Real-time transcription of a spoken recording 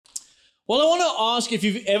Well, I want to ask if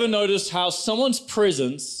you've ever noticed how someone's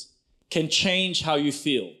presence can change how you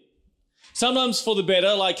feel. Sometimes for the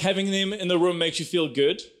better, like having them in the room makes you feel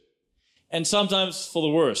good. And sometimes for the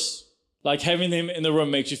worse, like having them in the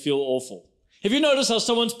room makes you feel awful. Have you noticed how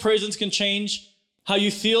someone's presence can change how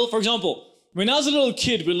you feel? For example, when I was a little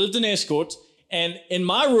kid, we lived in Escort, and in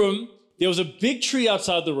my room, there was a big tree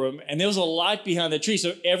outside the room, and there was a light behind the tree.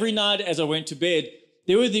 So every night as I went to bed,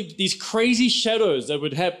 there were these crazy shadows that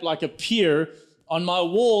would appear on my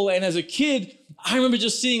wall. And as a kid, I remember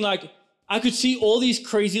just seeing I could see all these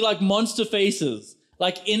crazy monster faces,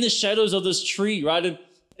 in the shadows of this tree, right? And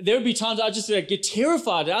there would be times I'd just get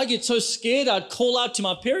terrified. I'd get so scared, I'd call out to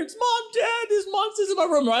my parents, Mom, Dad, there's monsters in my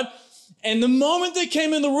room, right? And the moment they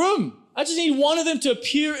came in the room, I just need one of them to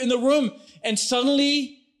appear in the room, and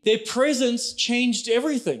suddenly their presence changed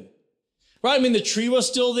everything, right? I mean, the tree was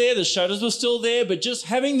still there, the shadows were still there, but just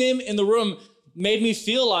having them in the room made me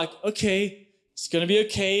feel like, okay, it's going to be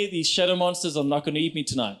okay. These shadow monsters are not going to eat me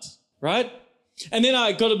tonight, right? And then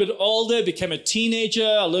I got a bit older, became a teenager.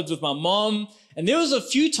 I lived with my mom. And there was a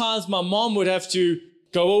few times my mom would have to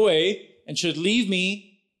go away and she'd leave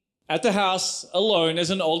me at the house alone as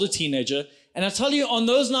an older teenager. And I tell you, on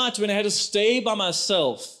those nights when I had to stay by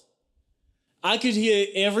myself, I could hear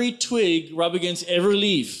every twig rub against every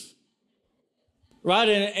leaf, right?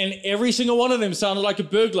 And every single one of them sounded like a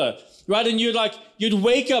burglar, right? And you'd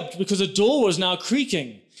wake up because the door was now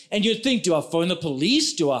creaking. And you'd think, do I phone the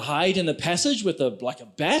police? Do I hide in the passage with a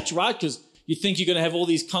bat, right? Because you think you're going to have all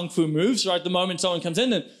these kung fu moves, right? The moment someone comes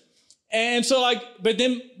in. And so but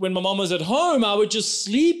then when my mom was at home, I would just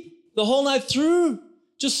sleep the whole night through,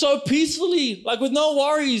 just so peacefully, with no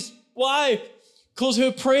worries. Why? Because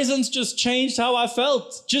her presence just changed how I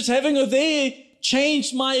felt. Just having her there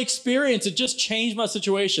changed my experience. It just changed my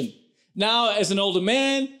situation. Now, as an older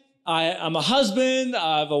man, I'm a husband,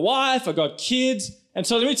 I have a wife, I got kids. And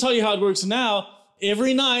so let me tell you how it works now.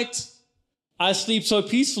 Every night, I sleep so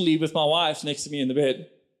peacefully with my wife next to me in the bed.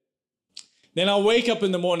 Then I wake up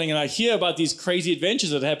in the morning and I hear about these crazy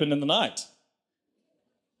adventures that happened in the night.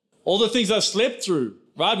 All the things I've slept through,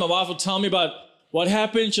 right? My wife will tell me about what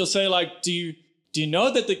happened. She'll say, do you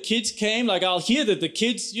know that the kids came? I'll hear that the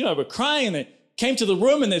kids, were crying and they came to the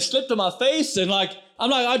room and they slept on my face. And I'm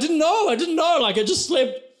I didn't know. I just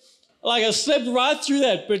slept, I slept right through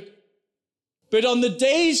that. But on the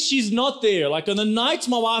days she's not there, on the nights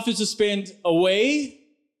my wife is to spend away,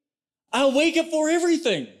 I wake up for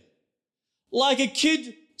everything. Like a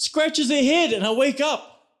kid scratches their head and I wake up.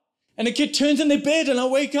 And a kid turns in their bed and I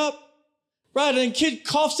wake up. Right, and a kid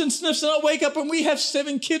coughs and sniffs and I wake up, and we have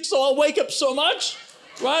 7 kids, so I wake up so much.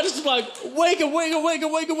 Right, it's wake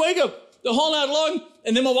up the whole night long.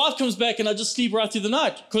 And then my wife comes back and I just sleep right through the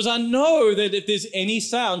night. Because I know that if there's any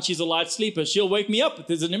sound, she's a light sleeper. She'll wake me up if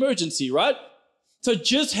there's an emergency, right? So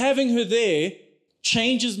just having her there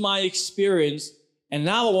changes my experience. And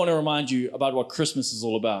now I want to remind you about what Christmas is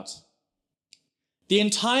all about. The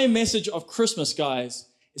entire message of Christmas, guys,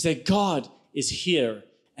 is that God is here.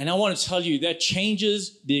 And I want to tell you that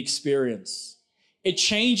changes the experience. It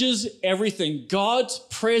changes everything. God's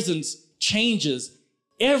presence changes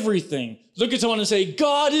everything. Look at someone and say,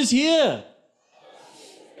 God is here.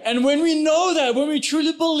 And when we know that, when we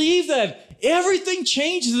truly believe that, everything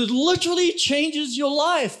changes. It literally changes your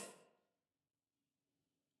life.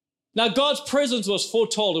 Now, God's presence was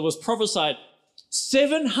foretold. It was prophesied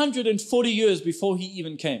 740 years before he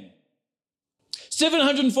even came.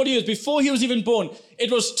 740 years before he was even born.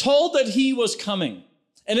 It was told that he was coming.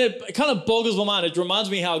 And it kind of boggles my mind. It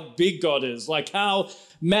reminds me how big God is, how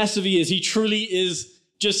massive he is. He truly is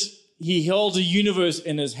he holds a universe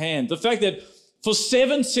in his hand. The fact that for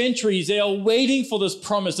 7 centuries, they are waiting for this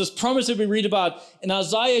promise that we read about in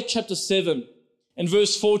Isaiah chapter 7 and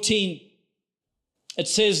verse 14. It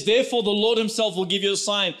says, therefore the Lord himself will give you a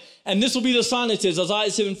sign. And this will be the sign, it says, Isaiah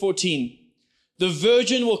 7:14. The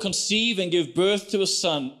virgin will conceive and give birth to a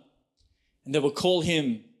son, and they will call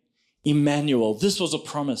him Emmanuel. This was a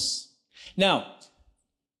promise. Now,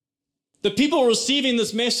 the people receiving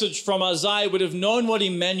this message from Isaiah would have known what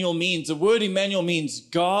Emmanuel means. The word Emmanuel means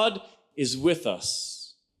God is with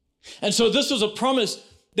us. And so this was a promise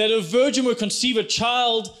that a virgin would conceive a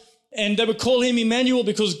child and they would call him Emmanuel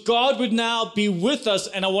because God would now be with us.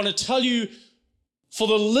 And I want to tell you, for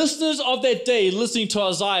the listeners of that day listening to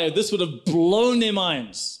Isaiah, this would have blown their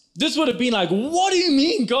minds. This would have been what do you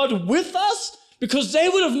mean, God with us? Because they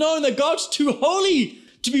would have known that God's too holy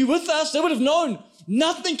to be with us. They would have known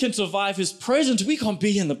nothing can survive his presence. We can't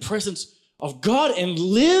be in the presence of God and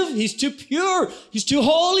live. He's too pure. He's too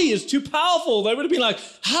holy. He's too powerful. They would have been like,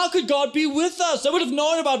 how could God be with us? They would have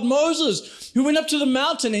known about Moses, who went up to the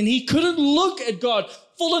mountain and he couldn't look at God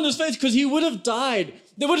full in his face because he would have died.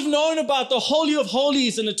 They would have known about the Holy of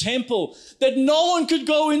Holies in the temple that no one could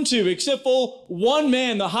go into except for one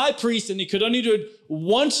man, the high priest, and he could only do it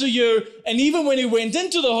once a year. And even when he went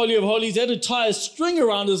into the Holy of Holies, they had to tie a string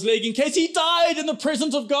around his leg in case he died in the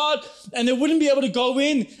presence of God, and they wouldn't be able to go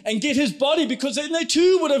in and get his body because then they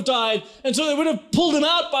too would have died. And so they would have pulled him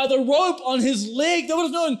out by the rope on his leg. They would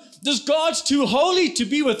have known this God's too holy to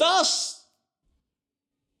be with us.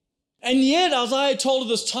 And yet, Isaiah told of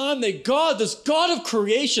this time that God, this God of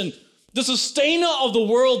creation, the sustainer of the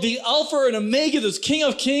world, the Alpha and Omega, this King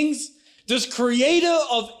of Kings, this creator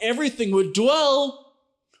of everything would dwell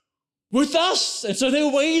with us. And so they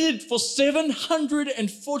waited for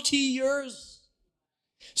 740 years.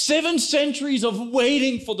 7 centuries of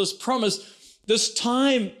waiting for this promise, this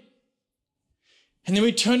time. And then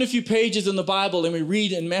we turn a few pages in the Bible and we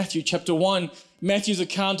read in Matthew chapter 1, Matthew's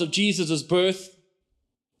account of Jesus' birth.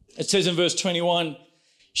 It says in verse 21,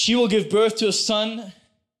 she will give birth to a son,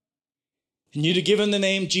 and you're to give him the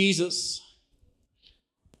name Jesus,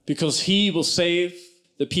 because he will save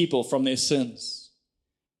the people from their sins.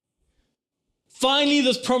 Finally,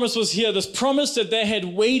 this promise was here. This promise that they had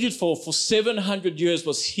waited for 700 years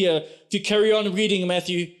was here. If you carry on reading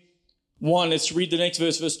Matthew 1, let's read the next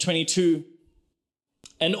verse, verse 22.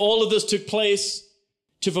 And all of this took place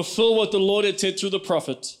to fulfill what the Lord had said through the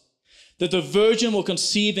prophet, that the virgin will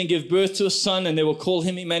conceive and give birth to a son, and they will call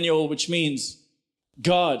him Emmanuel, which means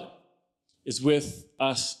God is with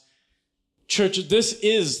us. Church, this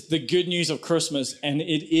is the good news of Christmas, and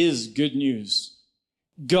it is good news.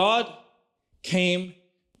 God came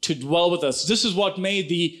to dwell with us. This is what made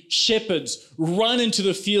the shepherds run into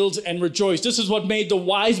the fields and rejoice. This is what made the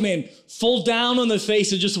wise men fall down on their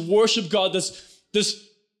face and just worship God. This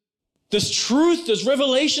truth, this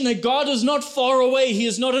revelation that God is not far away. He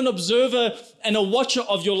is not an observer and a watcher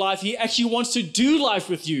of your life. He actually wants to do life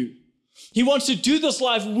with you. He wants to do this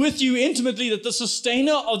life with you intimately, that the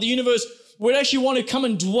sustainer of the universe would actually want to come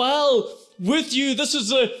and dwell with you. This is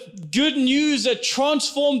the good news that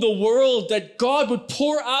transformed the world, that God would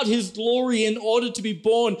pour out his glory in order to be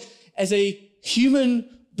born as a human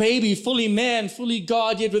baby, fully man, fully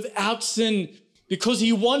God, yet without sin. Because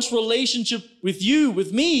he wants relationship with you,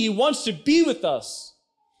 with me. He wants to be with us.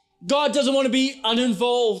 God doesn't want to be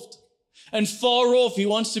uninvolved and far off. He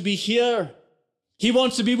wants to be here. He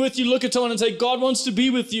wants to be with you. Look at someone and say, God wants to be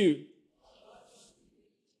with you.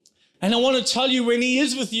 And I want to tell you, when he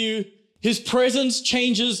is with you, his presence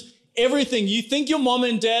changes everything. You think your mom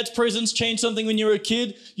and dad's presence changed something when you were a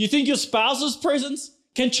kid? You think your spouse's presence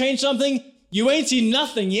can change something? You ain't seen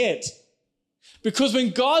nothing yet. Because when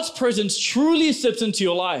God's presence truly steps into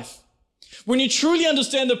your life, when you truly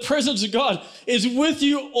understand the presence of God is with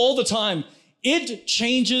you all the time, it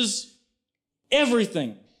changes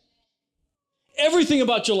everything. Everything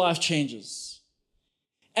about your life changes.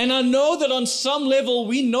 And I know that on some level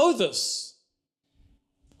we know this.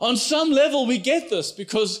 On some level we get this,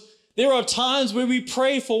 because there are times where we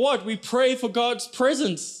pray for what? We pray for God's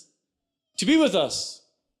presence to be with us.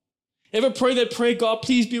 Ever pray that prayer, God,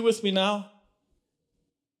 please be with me now?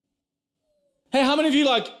 Hey, how many of you,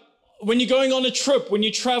 like, when you're going on a trip, when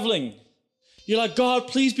you're traveling, you're like, God,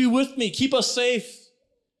 please be with me. Keep us safe.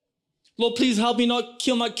 Lord, please help me not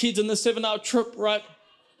kill my kids in the 7-hour trip, right?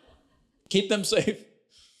 Keep them safe.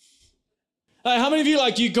 Hey, how many of you,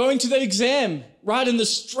 like, you're going to that exam, right? And the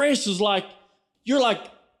stress is like, you're like,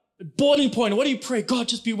 boiling point. What do you pray? God,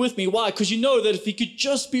 just be with me. Why? Because you know that if he could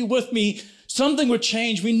just be with me, something would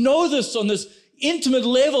change. We know this on this intimate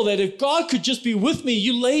level, that if God could just be with me,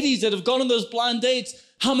 you ladies that have gone on those blind dates,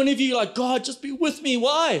 how many of you are like, God, just be with me?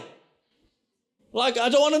 Why? Like, I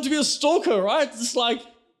don't want him to be a stalker, right? It's like,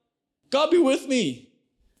 God be with me.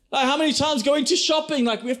 Like, how many times going to shopping,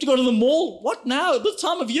 like we have to go to the mall? What now? At this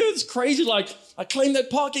time of year, it's crazy. Like, I claim that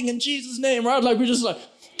parking in Jesus' name, right? Like, we're just like,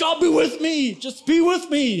 God be with me. Just be with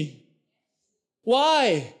me.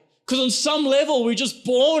 Why? Because on some level, we're just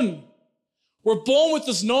born. We're born with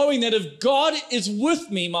this knowing that if God is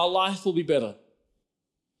with me, my life will be better.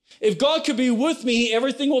 If God could be with me,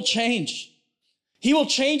 everything will change. He will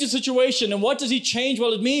change the situation. And what does he change?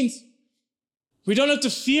 Well, it means we don't have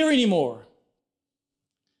to fear anymore.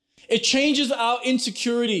 It changes our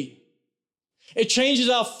insecurity. It changes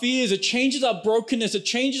our fears. It changes our brokenness. It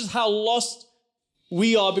changes how lost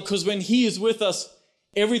we are, because when he is with us,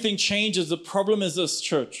 everything changes. The problem is this,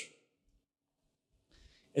 church,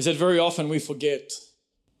 is that very often we forget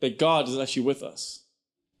that God is actually with us.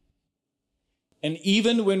 And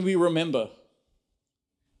even when we remember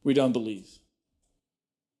we don't believe.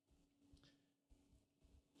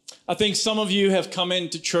 I think some of you have come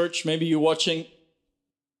into church, maybe you're watching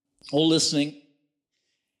or listening,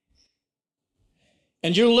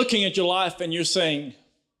 and you're looking at your life and you're saying,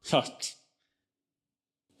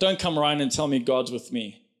 don't come around and tell me God's with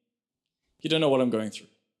me. You don't know what I'm going through.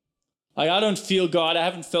 I don't feel God. I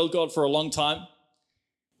haven't felt God for a long time.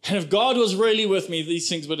 And if God was really with me, these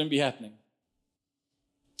things wouldn't be happening.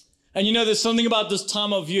 And there's something about this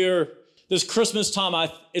time of year, this Christmas time,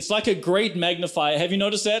 it's like a great magnifier. Have you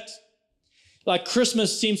noticed that? Like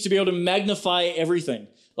Christmas seems to be able to magnify everything.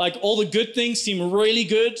 Like all the good things seem really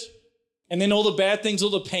good. And then all the bad things, all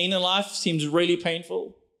the pain in life seems really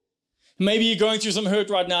painful. Maybe you're going through some hurt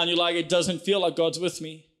right now and you're like, it doesn't feel like God's with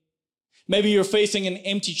me. Maybe you're facing an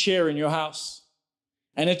empty chair in your house.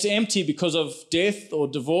 And it's empty because of death or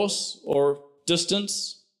divorce or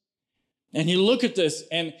distance. And you look at this,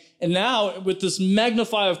 and now with this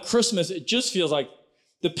magnifier of Christmas, it just feels like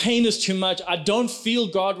the pain is too much. I don't feel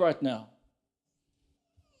God right now.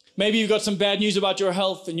 Maybe you've got some bad news about your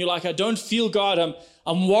health, and you're like, I don't feel God.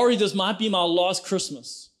 I'm worried this might be my last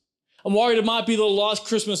Christmas. I'm worried it might be the last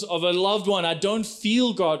Christmas of a loved one. I don't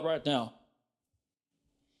feel God right now.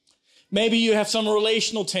 Maybe you have some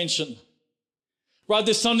relational tension. Right,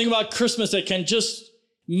 there's something about Christmas that can just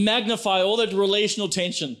magnify all that relational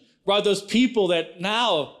tension. Right, those people that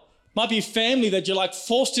now might be family that you're like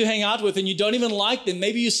forced to hang out with and you don't even like them.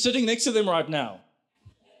 Maybe you're sitting next to them right now.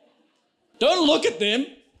 Don't look at them.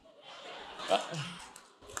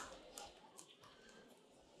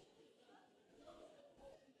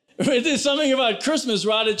 There's something about Christmas,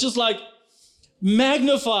 right? It just like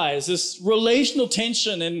magnifies this relational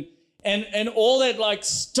tension and all that like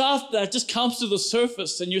stuff that just comes to the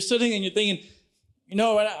surface, and you're sitting and you're thinking,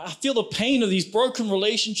 I feel the pain of these broken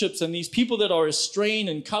relationships and these people that are estranged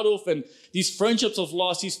and cut off, and these friendships of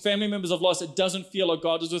loss, these family members of loss. It doesn't feel like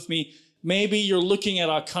God is with me. Maybe you're looking at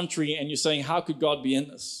our country and you're saying, how could God be in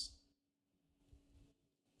this?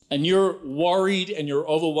 And you're worried and you're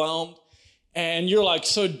overwhelmed and you're like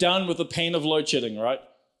so done with the pain of load shedding, right?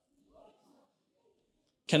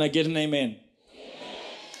 Can I get an amen?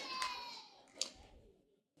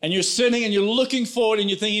 And you're sitting and you're looking forward and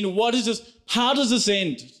you're thinking, what is this? How does this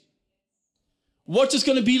end? What's this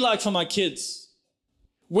going to be like for my kids?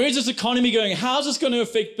 Where's this economy going? How's this going to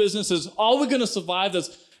affect businesses? Are we going to survive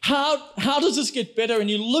this? How does this get better? And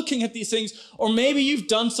you're looking at these things, or maybe you've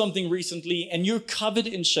done something recently and you're covered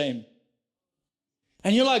in shame.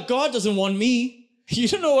 And you're like, God doesn't want me. You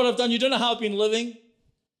don't know what I've done. You don't know how I've been living.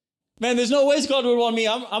 Man, there's no ways God would want me.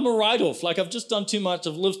 I'm a write-off. Like I've just done too much.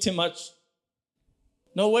 I've lived too much.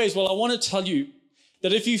 No ways. Well, I want to tell you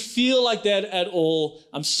that if you feel like that at all,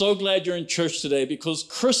 I'm so glad you're in church today, because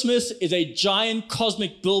Christmas is a giant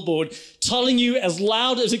cosmic billboard telling you as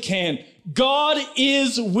loud as it can, God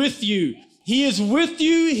is with you. He is with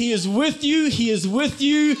you. He is with you. He is with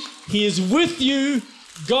you. He is with you.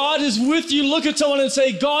 God is with you. Look at someone and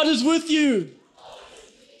say, God is with you.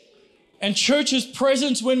 And church is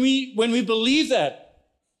presence when we believe that.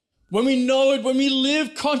 When we know it, when we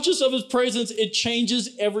live conscious of His presence, it changes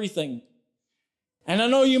everything. And I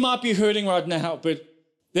know you might be hurting right now, but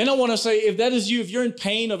then I want to say, if that is you, if you're in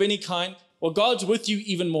pain of any kind, well, God's with you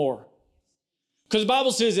even more. Because the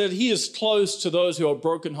Bible says that He is close to those who are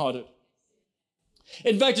brokenhearted.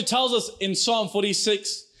 In fact, it tells us in Psalm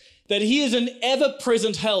 46 that He is an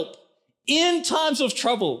ever-present help in times of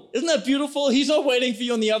trouble. Isn't that beautiful? He's not waiting for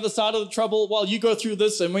you on the other side of the trouble while you go through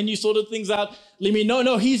this, and when you sorted things out, let me know.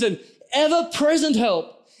 No, He's an ever-present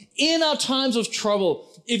help in our times of trouble.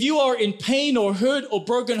 If you are in pain or hurt or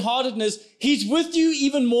brokenheartedness, He's with you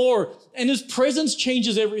even more. And His presence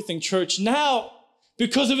changes everything, church. Now,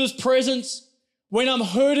 because of His presence, when I'm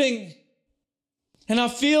hurting and I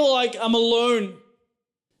feel like I'm alone,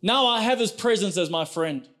 now I have His presence as my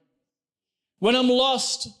friend. When I'm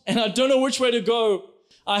lost and I don't know which way to go,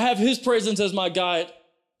 I have His presence as my guide.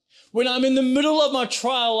 When I'm in the middle of my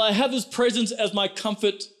trial, I have His presence as my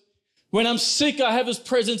comfort. When I'm sick, I have His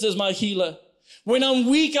presence as my healer. When I'm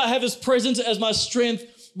weak, I have His presence as my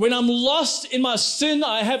strength. When I'm lost in my sin,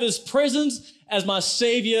 I have His presence as my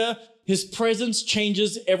Savior. His presence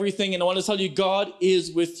changes everything. And I want to tell you, God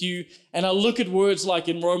is with you. And I look at words like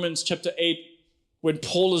in Romans chapter 8, when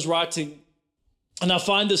Paul is writing, and I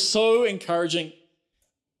find this so encouraging.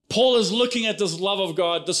 Paul is looking at this love of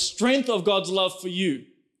God, the strength of God's love for you.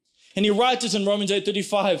 And he writes this in Romans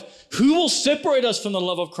 8:35, who will separate us from the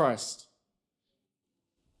love of Christ?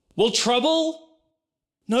 Will trouble?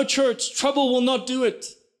 No, church, trouble will not do it.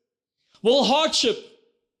 Will hardship?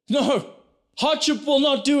 No, hardship will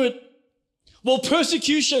not do it. Will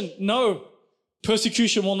persecution? No,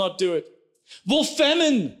 Persecution will not do it. Will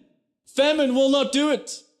famine will not do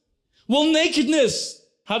it. Will nakedness,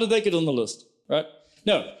 how did they get on the list, right?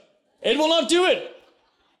 No, it will not do it.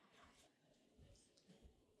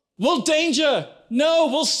 Will danger? No.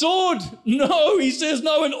 Will sword? No. He says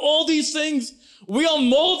no. In all these things, we are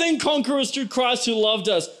more than conquerors through Christ who loved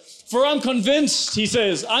us. For I'm convinced, he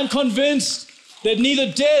says, I'm convinced that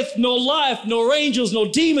neither death, nor life, nor angels, nor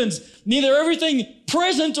demons, neither everything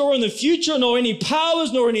present or in the future, nor any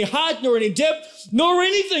powers, nor any height, nor any depth, nor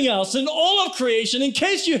anything else in all of creation, in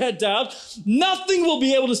case you had doubt, nothing will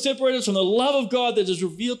be able to separate us from the love of God that is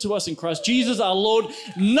revealed to us in Christ Jesus our Lord.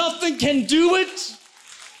 Nothing can do it.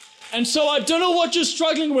 And so I don't know what you're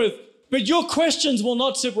struggling with, but your questions will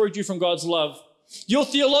not separate you from God's love. Your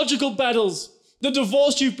theological battles, the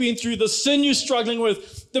divorce you've been through, the sin you're struggling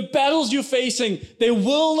with, the battles you're facing, they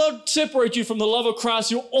will not separate you from the love of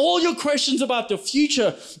Christ. All your questions about the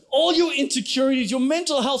future, all your insecurities, your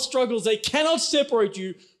mental health struggles, they cannot separate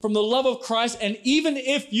you from the love of Christ. And even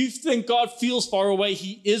if you think God feels far away,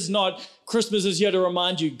 he is not. Christmas is here to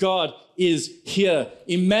remind you, God is here.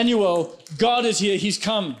 Emmanuel, God is here. He's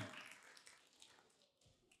come.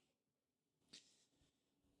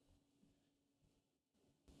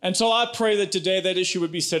 And so I pray that today that issue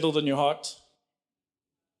would be settled in your heart.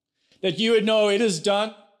 That you would know it is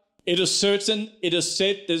done, it is certain, it is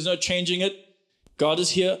set, there's no changing it. God is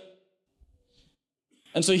here.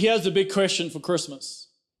 And so here's the big question for Christmas.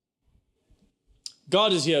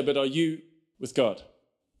 God is here, but are you with God?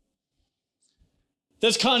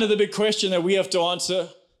 That's kind of the big question that we have to answer.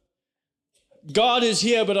 God is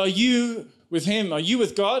here, but are you with him? Are you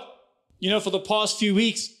with God? You know, for the past few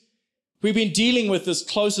weeks, we've been dealing with this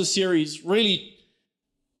closer series, really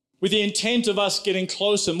with the intent of us getting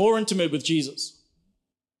closer, more intimate with Jesus.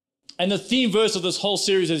 And the theme verse of this whole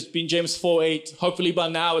series has been James 4:8. Hopefully by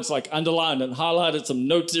now it's like underlined and highlighted, some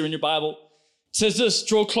notes there in your Bible. It says this,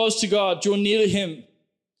 draw close to God, draw near to him.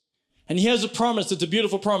 And here's a promise, it's a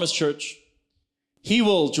beautiful promise, church. He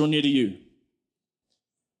will draw near to you.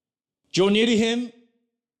 Draw near to him.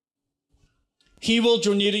 He will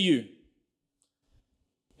draw near to you.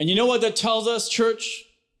 And you know what that tells us, church?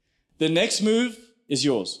 The next move is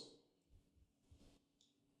yours.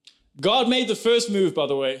 God made the first move, by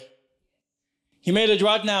the way. He made it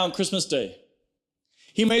right now on Christmas Day.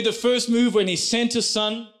 He made the first move when he sent his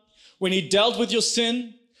son, when he dealt with your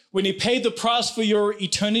sin, when he paid the price for your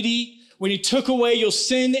eternity, when he took away your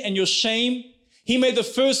sin and your shame. He made the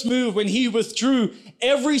first move when he withdrew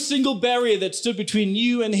every single barrier that stood between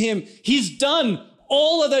you and him. He's done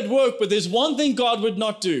all of that work, but there's one thing God would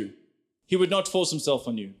not do. He would not force himself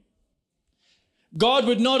on you. God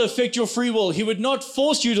would not affect your free will. He would not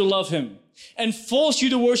force you to love him and force you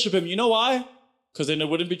to worship him. You know why? Because then it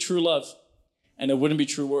wouldn't be true love and it wouldn't be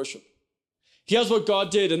true worship. Here's what God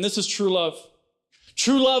did, and this is true love.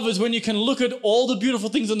 True love is when you can look at all the beautiful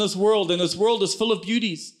things in this world, and this world is full of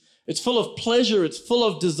beauties. It's full of pleasure. It's full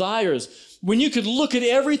of desires. When you could look at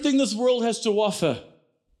everything this world has to offer,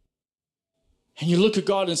 and you look at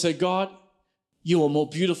God and say, God, you are more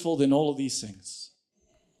beautiful than all of these things.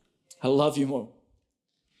 I love you more.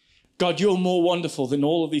 God, you are more wonderful than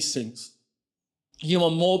all of these things. You are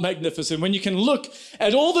more magnificent. When you can look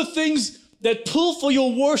at all the things that pull for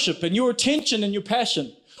your worship and your attention and your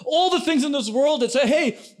passion, all the things in this world that say,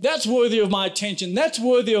 hey, that's worthy of my attention, that's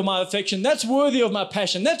worthy of my affection, that's worthy of my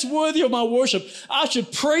passion, that's worthy of my worship. I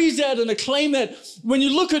should praise that and acclaim that. When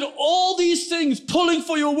you look at all these things pulling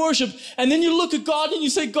for your worship, and then you look at God and you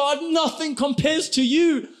say, God, nothing compares to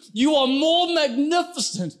you. You are more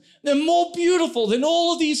magnificent. They're more beautiful than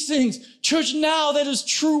all of these things. Church, now that is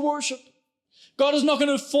true worship. God is not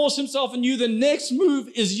going to force himself on you. The next move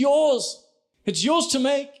is yours. It's yours to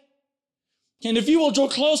make. And if you will draw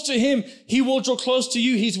close to him, he will draw close to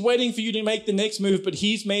you. He's waiting for you to make the next move, but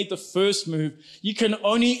he's made the first move. You can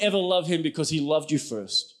only ever love him because he loved you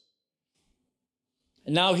first.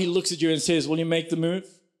 And now he looks at you and says, will you make the move?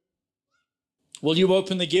 Will you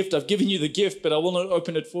open the gift? I've given you the gift, but I will not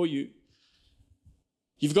open it for you.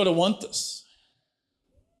 You've got to want this.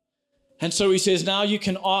 And so he says, now you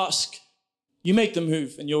can ask. You make the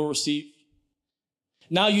move and you'll receive.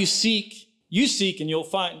 Now you seek and you'll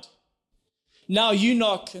find. Now you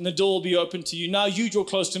knock and the door will be open to you. Now you draw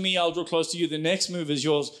close to me, I'll draw close to you. The next move is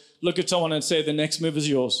yours. Look at someone and say, the next move is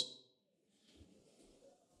yours.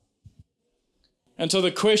 And so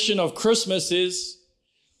the question of Christmas is,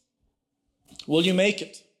 will you make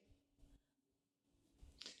it?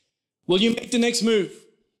 Will you make the next move?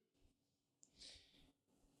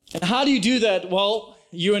 And how do you do that? Well,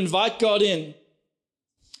 you invite God in.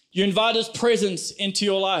 You invite his presence into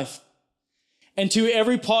your life and to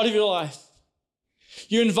every part of your life.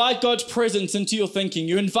 You invite God's presence into your thinking.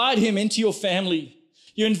 You invite him into your family.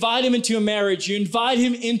 You invite him into your marriage. You invite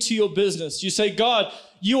him into your business. You say, God,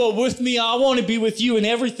 you are with me. I want to be with you in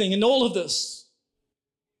everything, in all of this.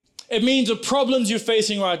 It means the problems you're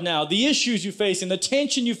facing right now, the issues you're facing, the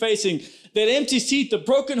tension you're facing, that empty seat, the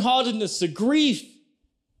brokenheartedness, the grief,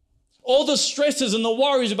 all the stresses and the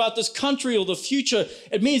worries about this country or the future.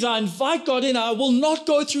 It means I invite God in. I will not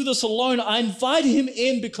go through this alone. I invite him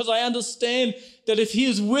in because I understand that if he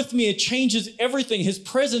is with me, it changes everything. His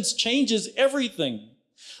presence changes everything.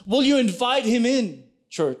 Will you invite him in,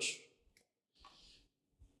 church?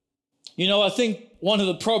 You know, I think one of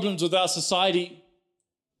the problems with our society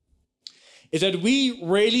is that we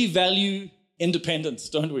really value independence,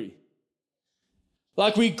 don't we?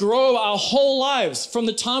 Like we grow our whole lives from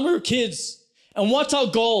the time we were kids. And what's our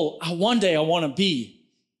goal? One day I want to be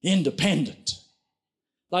independent.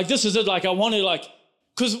 Like this is it. Like I want to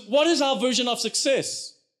because what is our version of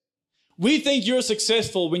success? We think you're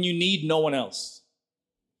successful when you need no one else.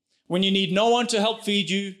 When you need no one to help feed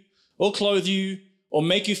you or clothe you or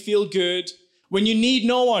make you feel good. When you need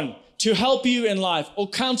no one to help you in life or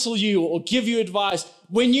counsel you or give you advice.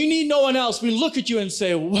 When you need no one else, we look at you and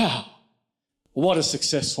say, wow, what a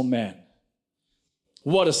successful man.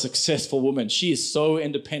 What a successful woman. She is so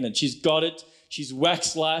independent. She's got it. She's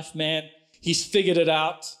waxed life, man. He's figured it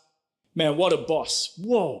out. Man, what a boss.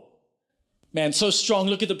 Whoa. Man, so strong.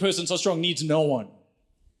 Look at the person so strong, needs no one.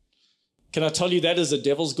 Can I tell you that is the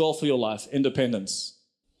devil's goal for your life, independence.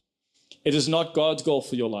 It is not God's goal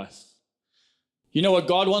for your life. You know what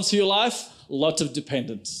God wants for your life? Lots of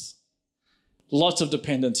dependence. Lots of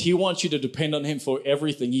dependence. He wants you to depend on him for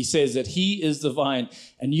everything. He says that he is the vine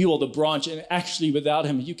and you are the branch. And actually without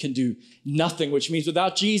him, you can do nothing, which means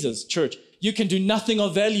without Jesus, church, you can do nothing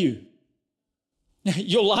of value.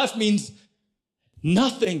 Your life means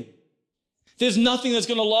nothing. There's nothing that's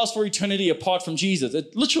going to last for eternity apart from Jesus.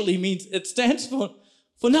 It literally means, it stands for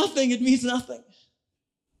nothing. It means nothing.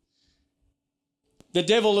 The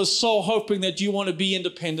devil is so hoping that you want to be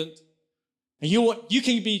independent. And do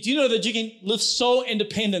you know that you can live so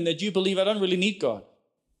independent that you believe I don't really need God?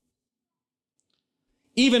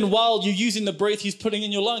 Even while you're using the breath he's putting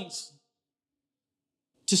in your lungs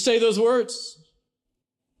to say those words.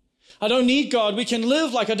 I don't need God. We can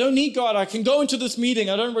live like I don't need God. I can go into this meeting.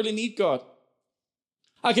 I don't really need God.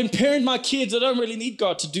 I can parent my kids. I don't really need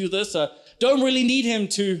God to do this. I don't really need him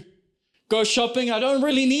to go shopping. I don't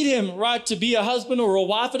really need him, right, to be a husband or a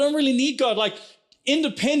wife. I don't really need God. Like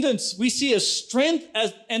independence, we see as strength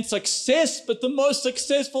and success, but the most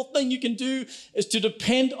successful thing you can do is to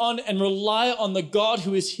depend on and rely on the God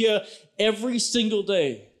who is here every single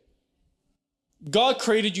day. God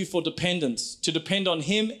created you for dependence, to depend on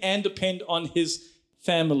him and depend on his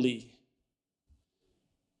family.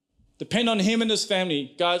 Depend on him and his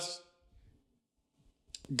family. Guys,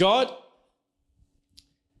 God,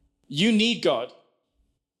 you need God,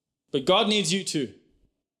 but God needs you too.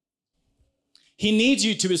 He needs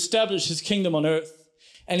you to establish his kingdom on earth,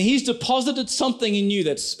 and he's deposited something in you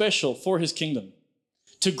that's special for his kingdom,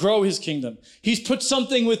 to grow his kingdom. He's put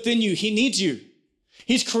something within you. He needs you.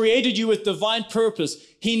 He's created you with divine purpose.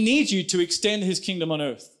 He needs you to extend his kingdom on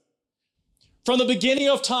earth. From the beginning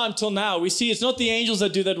of time till now, we see it's not the angels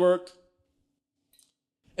that do that work.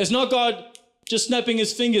 It's not God just snapping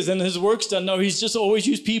his fingers and his work's done. No, he's just always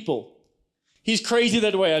used people. He's crazy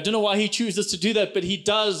that way. I don't know why he chooses to do that, but he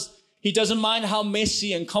does. He doesn't mind how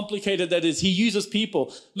messy and complicated that is. He uses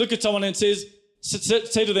people. Look at someone and say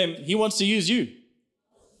to them, he wants to use you.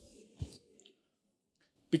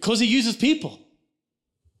 Because he uses people.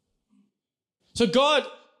 So God,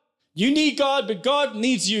 you need God, but God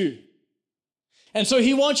needs you. And so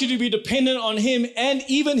he wants you to be dependent on him and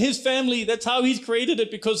even his family. That's how he's created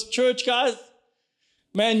it. Because church, guys,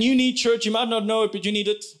 man, you need church. You might not know it, but you need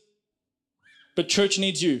it. But church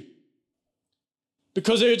needs you.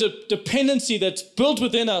 Because there's a dependency that's built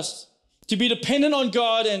within us to be dependent on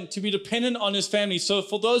God and to be dependent on his family. So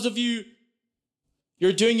for those of you,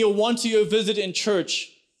 you're doing your once-a-year visit in church,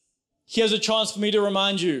 here's a chance for me to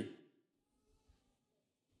remind you.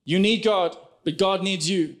 You need God, but God needs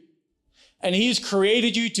you. And he's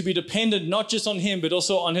created you to be dependent not just on him, but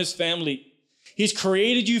also on his family. He's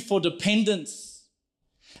created you for dependence.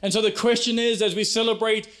 And so the question is, as we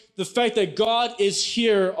celebrate the fact that God is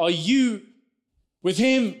here, are you with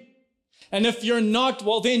him? And if you're not,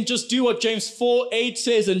 well, then just do what James 4:8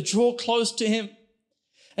 says and draw close to him.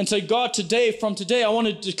 And say, God, from today, I want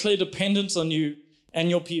to declare dependence on you and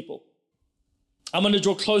your people. I'm going to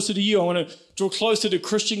draw closer to you. I want to draw closer to the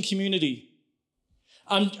Christian community.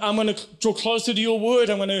 I'm going to draw closer to your word.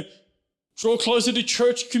 I'm going to Draw closer to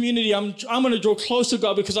church community. I'm going to draw closer to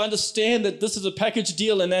God because I understand that this is a package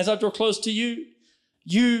deal. And as I draw close to you,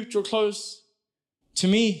 you draw close to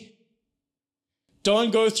me.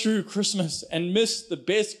 Don't go through Christmas and miss the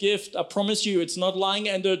best gift. I promise you, it's not lying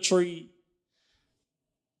under a tree.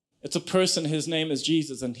 It's a person. His name is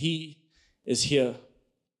Jesus, and he is here.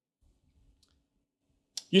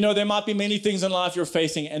 You know, there might be many things in life you're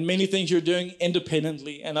facing and many things you're doing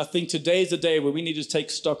independently. And I think today is the day where we need to take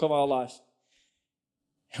stock of our life.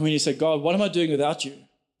 And we need to say, God, what am I doing without you?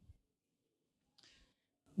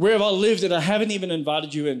 Where have I lived and I haven't even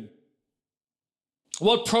invited you in?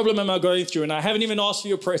 What problem am I going through and I haven't even asked for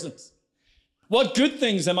your presence? What good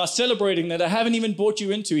things am I celebrating that I haven't even brought you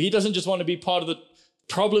into? He doesn't just want to be part of the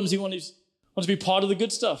problems. He wants to be part of the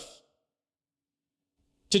good stuff.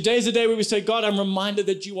 Today's the day where we say, God, I'm reminded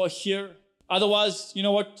that you are here. Otherwise, you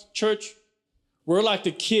know what, church? We're like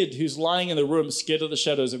the kid who's lying in the room scared of the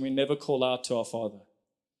shadows and we never call out to our Father.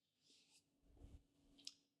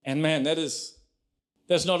 And man, that's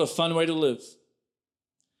not a fun way to live.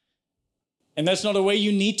 And that's not a way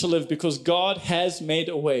you need to live because God has made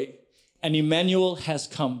a way and Emmanuel has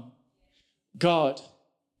come. God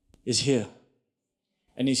is here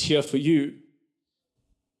and he's here for you.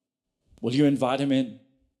 Will you invite him in?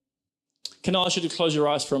 Can I ask you to close your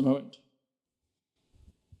eyes for a moment?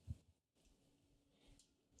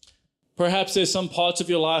 Perhaps there's some parts of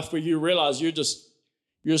your life where you realize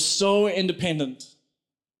you're so independent.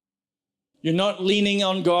 You're not leaning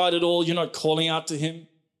on God at all. You're not calling out to him.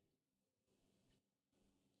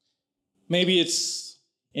 Maybe it's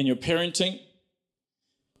in your parenting,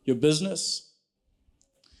 your business.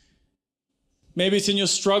 Maybe it's in your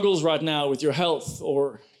struggles right now with your health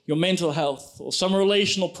or your mental health or some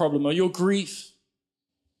relational problem or your grief.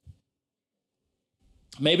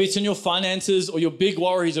 Maybe it's in your finances or your big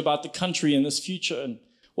worries about the country and this future and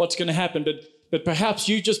what's going to happen. But perhaps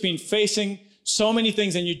you've just been facing so many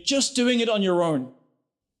things and you're just doing it on your own.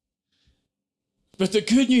 But the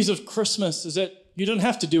good news of Christmas is that you don't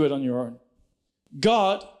have to do it on your own.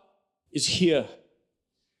 God is here.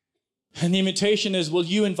 And the invitation is, will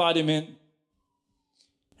you invite him in?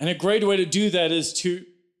 And a great way to do that is to,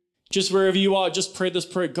 just wherever you are, just pray this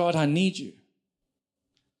prayer. God, I need you.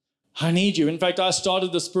 I need you. In fact, I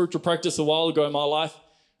started this spiritual practice a while ago in my life,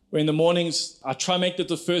 where in the mornings, I try to make that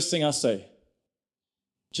the first thing I say.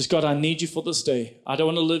 Just, God, I need you for this day. I don't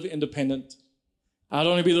want to live independent. I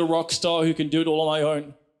don't want to be the rock star who can do it all on my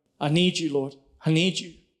own. I need you, Lord. I need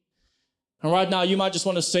you. And right now, you might just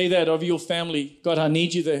want to say that over your family. God, I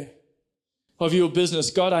need you there. Over your business.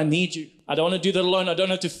 God, I need you. I don't want to do that alone. I don't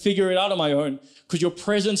have to figure it out on my own because your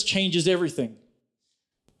presence changes everything.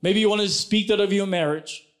 Maybe you want to speak that over your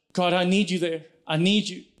marriage. God, I need you there. I need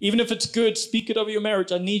you. Even if it's good, speak it over your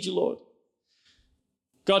marriage. I need you, Lord.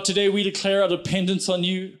 God, today we declare our dependence on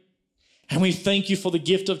you and we thank you for the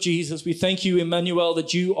gift of Jesus. We thank you, Emmanuel,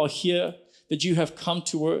 that you are here, that you have come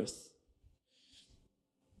to earth.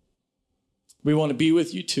 We want to be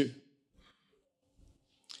with you too.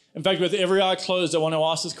 In fact, with every eye closed, I want to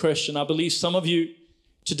ask this question. I believe some of you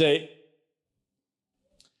today,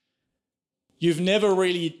 you've never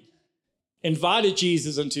really invited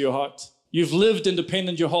Jesus into your heart. You've lived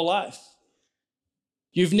independent your whole life.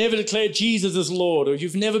 You've never declared Jesus as Lord, or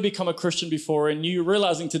you've never become a Christian before, and you're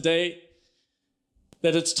realizing today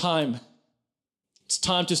that it's time. It's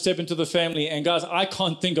time to step into the family. And guys, I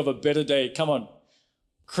can't think of a better day. Come on.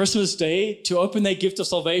 Christmas Day to open that gift of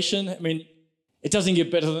salvation. I mean, it doesn't get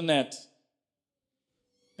better than that.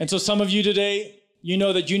 And so some of you today, you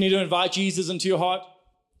know that you need to invite Jesus into your heart.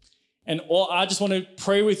 And I just want to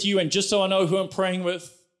pray with you. And just so I know who I'm praying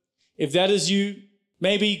with, if that is you,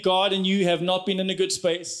 maybe God and you have not been in a good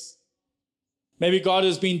space. Maybe God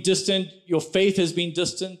has been distant, your faith has been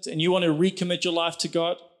distant, and you want to recommit your life to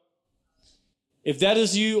God. If that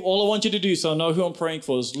is you, all I want you to do, so I know who I'm praying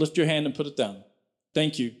for, is lift your hand and put it down.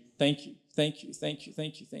 Thank you, thank you, thank you, thank you,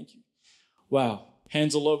 thank you, thank you. Wow,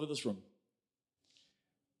 hands all over this room.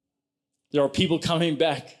 There are people coming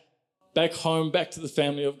back home, back to the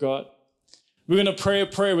family of God. We're going to pray a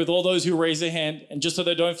prayer with all those who raise their hand, and just so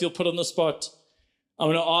they don't feel put on the spot, I'm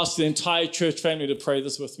going to ask the entire church family to pray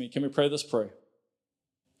this with me. Can we pray this prayer?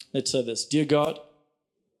 Let's say this. Dear God,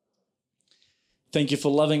 thank you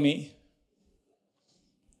for loving me,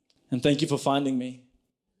 and thank you for finding me.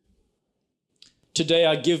 Today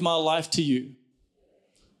I give my life to you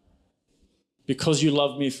because you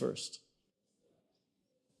loved me first.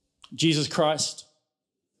 Jesus Christ,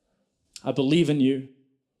 I believe in you.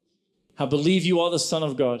 I believe you are the Son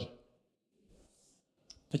of God,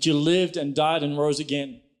 that you lived and died and rose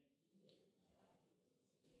again.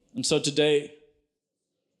 And so today,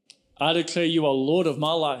 I declare you are Lord of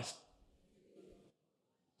my life.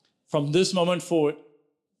 From this moment forward,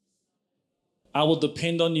 I will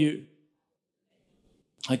depend on you.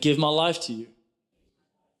 I give my life to you.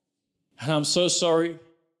 And I'm so sorry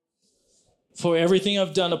for everything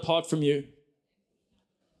I've done apart from you.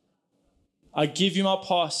 I give you my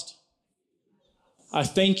past. I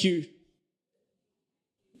thank you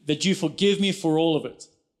that you forgive me for all of it.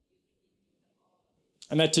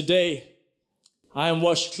 And that today I am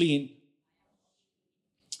washed clean.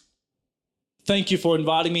 Thank you for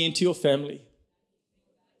inviting me into your family.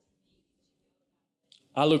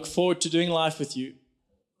 I look forward to doing life with you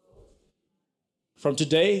from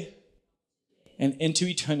today and into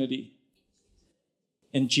eternity.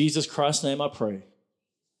 In Jesus Christ's name I pray.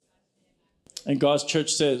 And God's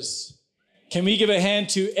church says, can we give a hand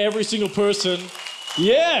to every single person?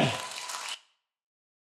 Yeah.